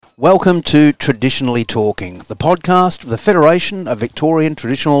Welcome to Traditionally Talking, the podcast of the Federation of Victorian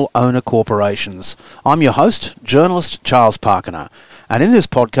Traditional Owner Corporations. I'm your host, journalist Charles Pakana, and in this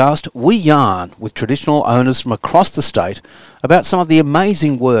podcast we yarn with traditional owners from across the state about some of the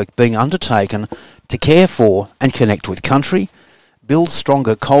amazing work being undertaken to care for and connect with country, build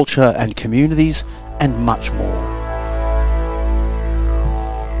stronger culture and communities, and much more.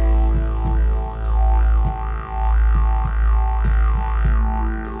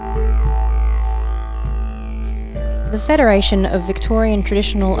 The Federation of Victorian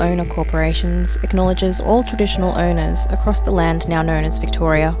Traditional Owner Corporations acknowledges all traditional owners across the land now known as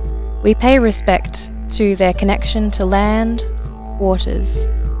Victoria. We pay respect to their connection to land, waters,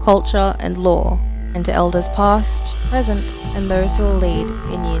 culture and law, and to elders past, present, and those who will lead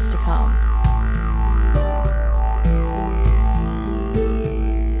in years to come.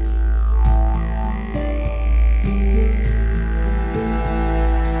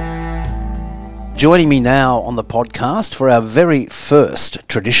 Joining me now on the podcast for our very first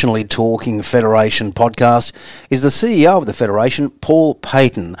Traditionally Talking Federation podcast is the CEO of the Federation, Paul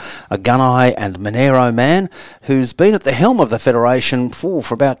Paton, a Gunnai and Monaro man who's been at the helm of the Federation for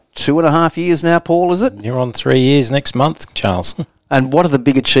about 2.5 years now, Paul, is it? You're on 3 years next month, Charles. And what are the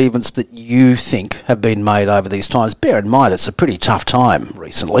big achievements that you think have been made over these times? Bear in mind, it's a pretty tough time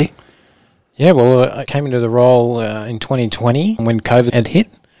recently. Yeah, well, I came into the role in 2020 when COVID had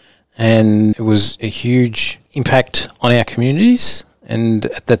hit. And it was a huge impact on our communities. And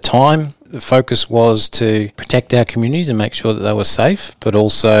at that time, the focus was to protect our communities and make sure that they were safe, but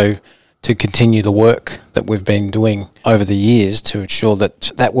also to continue the work that we've been doing over the years to ensure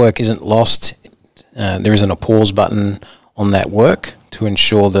that that work isn't lost. There isn't a pause button on that work to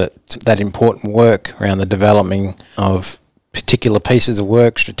ensure that that important work around the developing of particular pieces of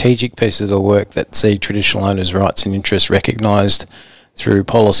work, strategic pieces of work that see traditional owners' rights and interests recognised through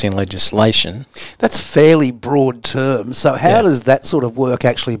policy and legislation. That's fairly broad terms. So how does that sort of work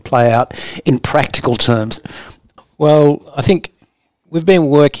actually play out in practical terms? Well, I think we've been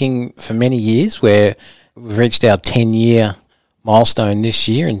working for many years where we've reached our 10-year milestone this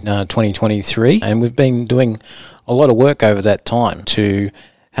year in 2023, and we've been doing a lot of work over that time to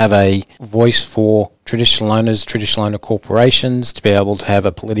have a voice for traditional owners, traditional owner corporations, to be able to have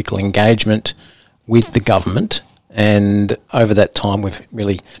a political engagement with the government. And over that time, we've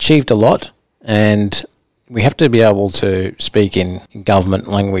really achieved a lot, and we have to be able to speak in government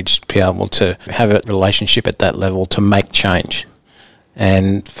language, be able to have a relationship at that level to make change.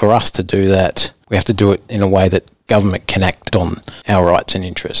 And for us to do that, we have to do it in a way that government can act on our rights and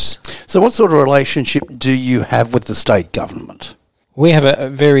interests. So what sort of relationship do you have with the state government? We have a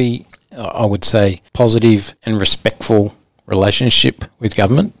very, I would say, positive and respectful relationship with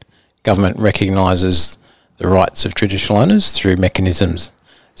government. Government recognises the rights of traditional owners through mechanisms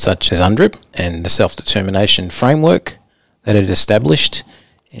such as UNDRIP and the self-determination framework that it established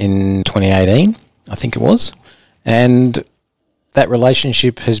in 2018, I think it was. And that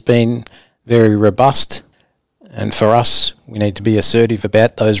relationship has been very robust. And for us, we need to be assertive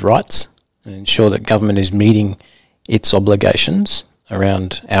about those rights and ensure that government is meeting its obligations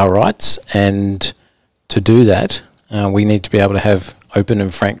around our rights. And to do that, we need to be able to have open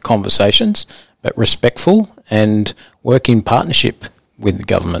and frank conversations, but respectful, and work in partnership with the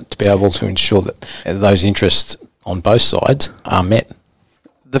government to be able to ensure that those interests on both sides are met.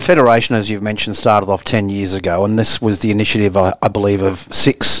 The Federation, as you've mentioned, started off 10 years ago, and this was the initiative, I believe, of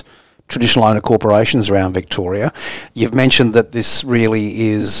 6 traditional owner corporations around Victoria. You've mentioned that this really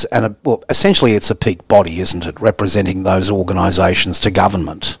is, essentially it's a peak body, isn't it, representing those organisations to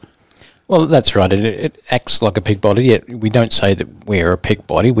government? Well, that's right. It acts like a peak body. Yet we don't say that we're a peak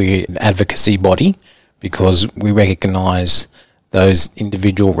body. We're an advocacy body because we recognise those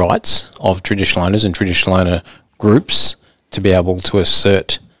individual rights of traditional owners and traditional owner groups to be able to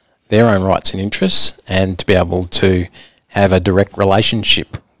assert their own rights and interests and to be able to have a direct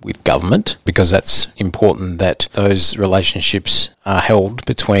relationship with government, because that's important that those relationships are held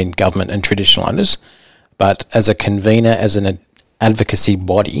between government and traditional owners. But as a convener, as an advocacy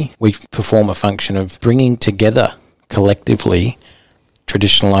body, we perform a function of bringing together collectively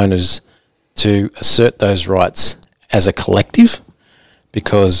traditional owners to assert those rights as a collective,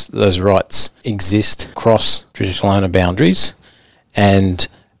 because those rights exist across traditional owner boundaries, and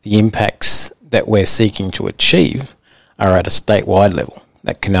the impacts that we're seeking to achieve are at a statewide level.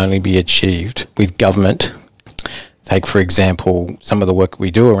 That can only be achieved with government. Take, for example, some of the work we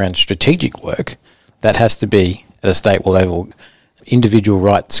do around strategic work. That has to be at a state level. Individual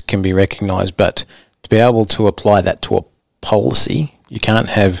rights can be recognised, but to be able to apply that to a policy, you can't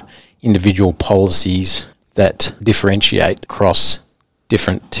have individual policies that differentiate across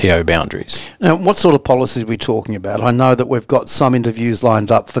different TO boundaries. Now, what sort of policies are we talking about? I know that we've got some interviews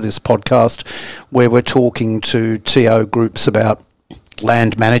lined up for this podcast where we're talking to TO groups about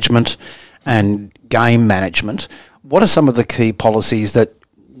land management and game management. What are some of the key policies that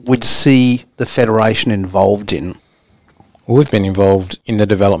we'd see the Federation involved in? Well, we've been involved in the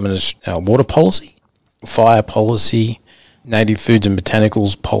development of our water policy, fire policy, native foods and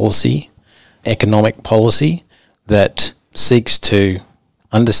botanicals policy, economic policy that seeks to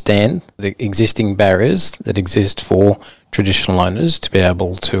understand the existing barriers that exist for traditional owners to be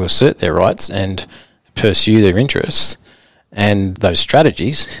able to assert their rights and pursue their interests. And those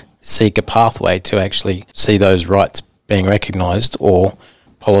strategies seek a pathway to actually see those rights being recognised or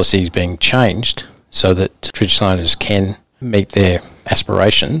policies being changed so that traditional owners can meet their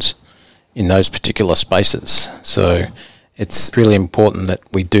aspirations in those particular spaces. So it's really important that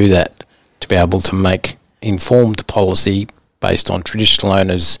we do that to be able to make informed policy based on traditional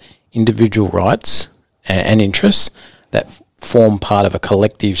owners' individual rights and interests that form part of a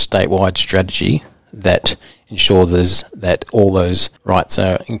collective statewide strategy that ensures that all those rights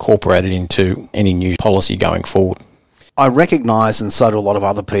are incorporated into any new policy going forward. I recognise, and so do a lot of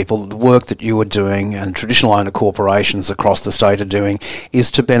other people, that the work that you are doing and traditional owner corporations across the state are doing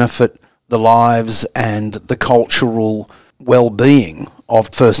is to benefit the lives and the cultural well-being of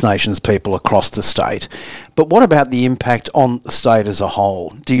First Nations people across the state. But what about the impact on the state as a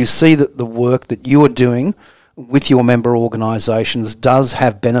whole? Do you see that the work that you are doing with your member organisations does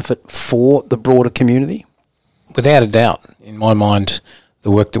have benefit for the broader community? Without a doubt, in my mind,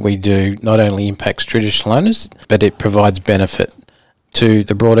 the work that we do not only impacts traditional owners, but it provides benefit to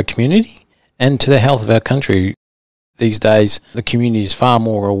the broader community and to the health of our country. These days, the community is far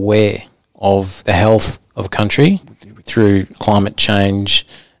more aware of the health of country through climate change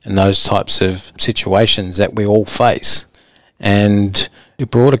and those types of situations that we all face. And the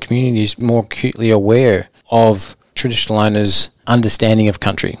broader community is more acutely aware of traditional owners' understanding of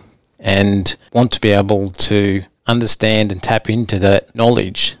country and want to be able to understand and tap into that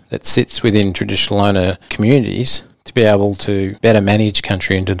knowledge that sits within traditional owner communities to be able to better manage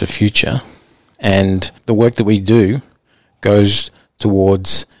country into the future. And the work that we do goes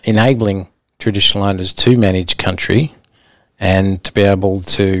towards enabling traditional owners to manage country and to be able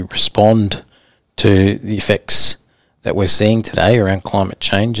to respond to the effects that we're seeing today around climate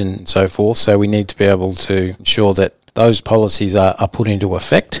change and so forth. So we need to be able to ensure that those policies are put into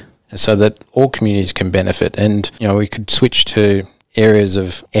effect so that all communities can benefit. And, you know, we could switch to areas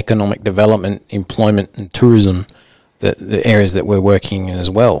of economic development, employment and tourism, the areas that we're working in as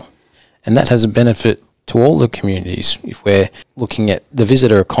well. And that has a benefit to all the communities if we're looking at the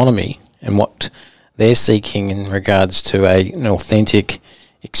visitor economy and what they're seeking in regards to an authentic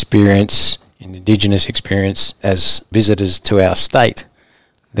experience, an Indigenous experience as visitors to our state.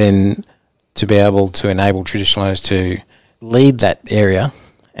 Then to be able to enable traditional owners to lead that area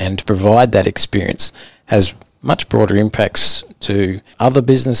and to provide that experience has much broader impacts to other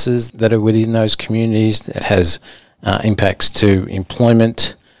businesses that are within those communities. It has impacts to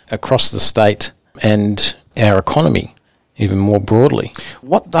employment across the state and our economy even more broadly.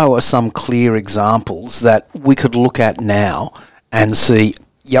 What, though, are some clear examples that we could look at now and see,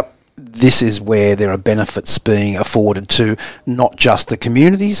 yep, this is where there are benefits being afforded to not just the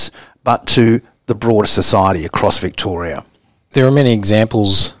communities, but to the broader society across Victoria? There are many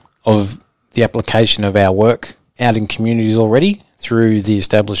examples of the application of our work out in communities already through the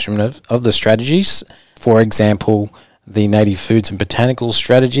establishment of the strategies. For example, the Native Foods and Botanicals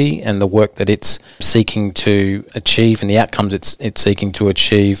strategy and the work that it's seeking to achieve and the outcomes it's seeking to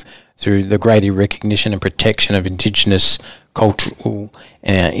achieve through the greater recognition and protection of Indigenous cultural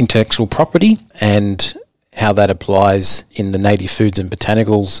and intellectual property, and how that applies in the Native Foods and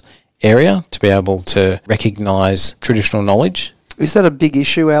Botanicals area to be able to recognise traditional knowledge. Is that a big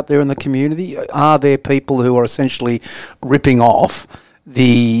issue out there in the community? Are there people who are essentially ripping off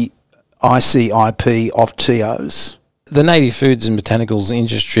the ICIP of TOs? The Native Foods and Botanicals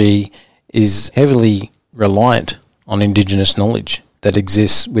industry is heavily reliant on Indigenous knowledge that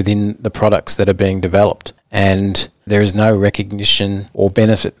exists within the products that are being developed, and there is no recognition or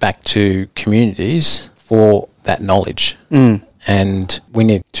benefit back to communities for that knowledge. And we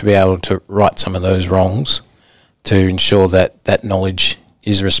need to be able to right some of those wrongs to ensure that that knowledge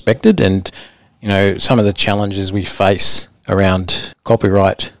is respected. And, you know, some of the challenges we face around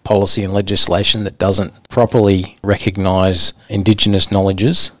copyright policy and legislation that doesn't properly recognise Indigenous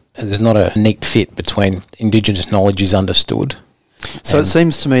knowledges. There's not a neat fit between Indigenous knowledge is understood. So it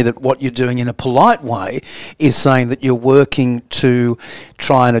seems to me that what you're doing in a polite way is saying that you're working to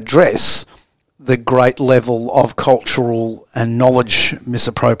try and address the great level of cultural and knowledge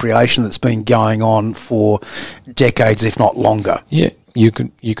misappropriation that's been going on for decades, if not longer. Yeah, you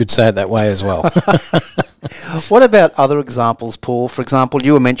could say it that way as well. What about other examples, Paul? For example,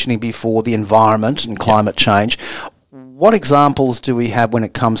 you were mentioning before the environment and climate change. What examples do we have when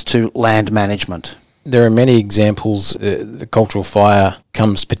it comes to land management? There are many examples. The cultural fire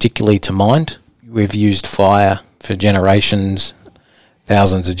comes particularly to mind. We've used fire for generations,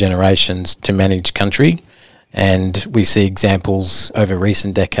 thousands of generations, to manage country, and we see examples over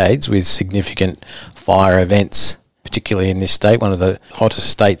recent decades with significant fire events, particularly in this state, one of the hottest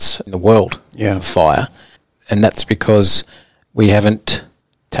states in the world for fire. And that's because we haven't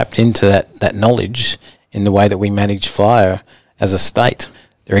tapped into that knowledge in the way that we manage fire as a state.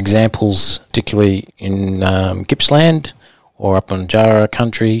 There are examples, particularly in Gippsland or up on Jarrah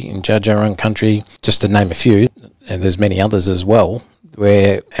country, in Jarrah country, just to name a few, and there's many others as well,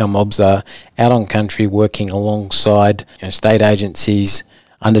 where our mobs are out on country working alongside state agencies,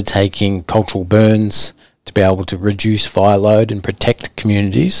 undertaking cultural burns to be able to reduce fire load and protect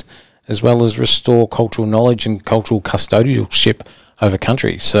communities, as well as restore cultural knowledge and cultural custodialship over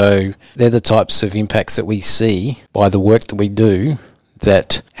country. So they're the types of impacts that we see by the work that we do,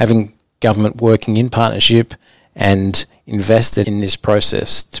 that having government working in partnership and invested in this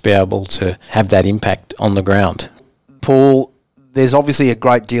process to be able to have that impact on the ground. Paul, there's obviously a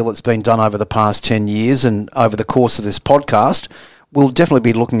great deal that's been done over the past 10 years, and over the course of this podcast, we'll definitely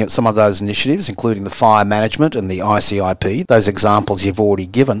be looking at some of those initiatives, including the fire management and the ICIP, those examples you've already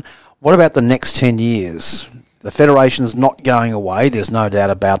given. What about the next 10 years? The Federation's not going away, there's no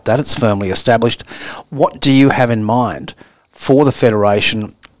doubt about that, it's firmly established. What do you have in mind for the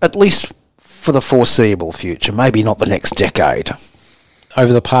Federation, at least for the foreseeable future, maybe not the next decade?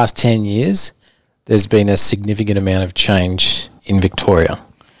 Over the past 10 years, there's been a significant amount of change in Victoria.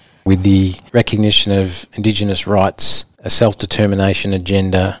 With the recognition of Indigenous rights, a self-determination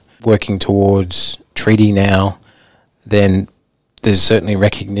agenda, working towards treaty now, then there's certainly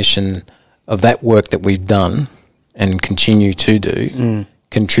recognition of that work that we've done and continue to do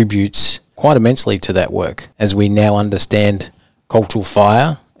contributes quite immensely to that work. As we now understand cultural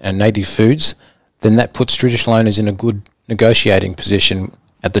fire and native foods, then that puts traditional owners in a good negotiating position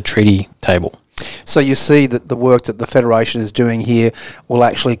at the treaty table. So you see that the work that the Federation is doing here will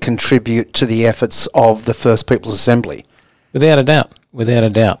actually contribute to the efforts of the First Peoples Assembly? Without a doubt. Without a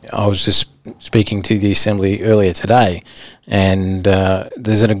doubt. I was just speaking to the Assembly earlier today, and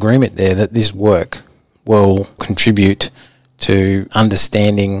there's an agreement there that this work will contribute to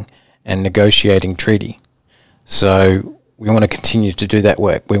understanding and negotiating treaty. So we want to continue to do that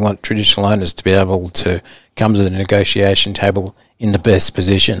work. We want traditional owners to be able to come to the negotiation table in the best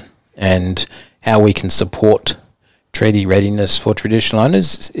position, and how we can support treaty readiness for traditional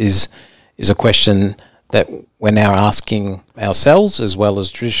owners is a question that we're now asking ourselves as well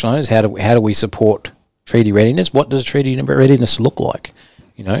as traditional owners. How do we support treaty readiness? What does treaty readiness look like?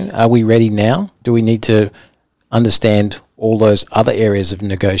 Are we ready now? Do we need to understand all those other areas of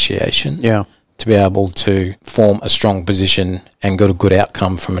negotiation to be able to form a strong position and get a good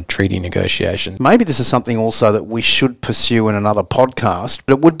outcome from a treaty negotiation? Maybe this is something also that we should pursue in another podcast,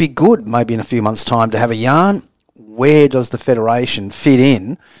 but it would be good maybe in a few months' time to have a yarn. Where does the Federation fit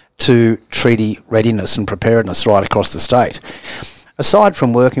in to treaty readiness and preparedness right across the state? Aside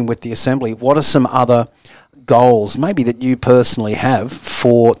from working with the Assembly, what are some other goals maybe that you personally have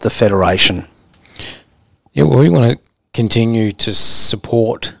for the Federation? Yeah, well, we want to continue to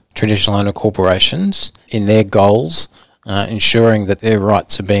support traditional owner corporations in their goals, ensuring that their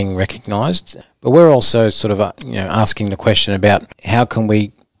rights are being recognised. But we're also sort of asking the question about how can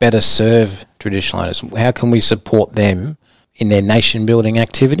we better serve traditional owners? How can we support them in their nation-building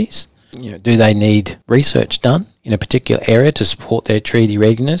activities? Do they need research done in a particular area to support their treaty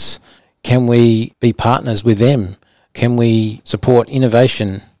readiness? Can we be partners with them? Can we support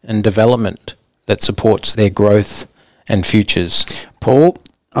innovation and development that supports their growth and futures? Paul,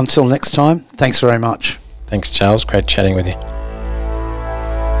 until next time, thanks very much. Thanks, Charles. Great chatting with you.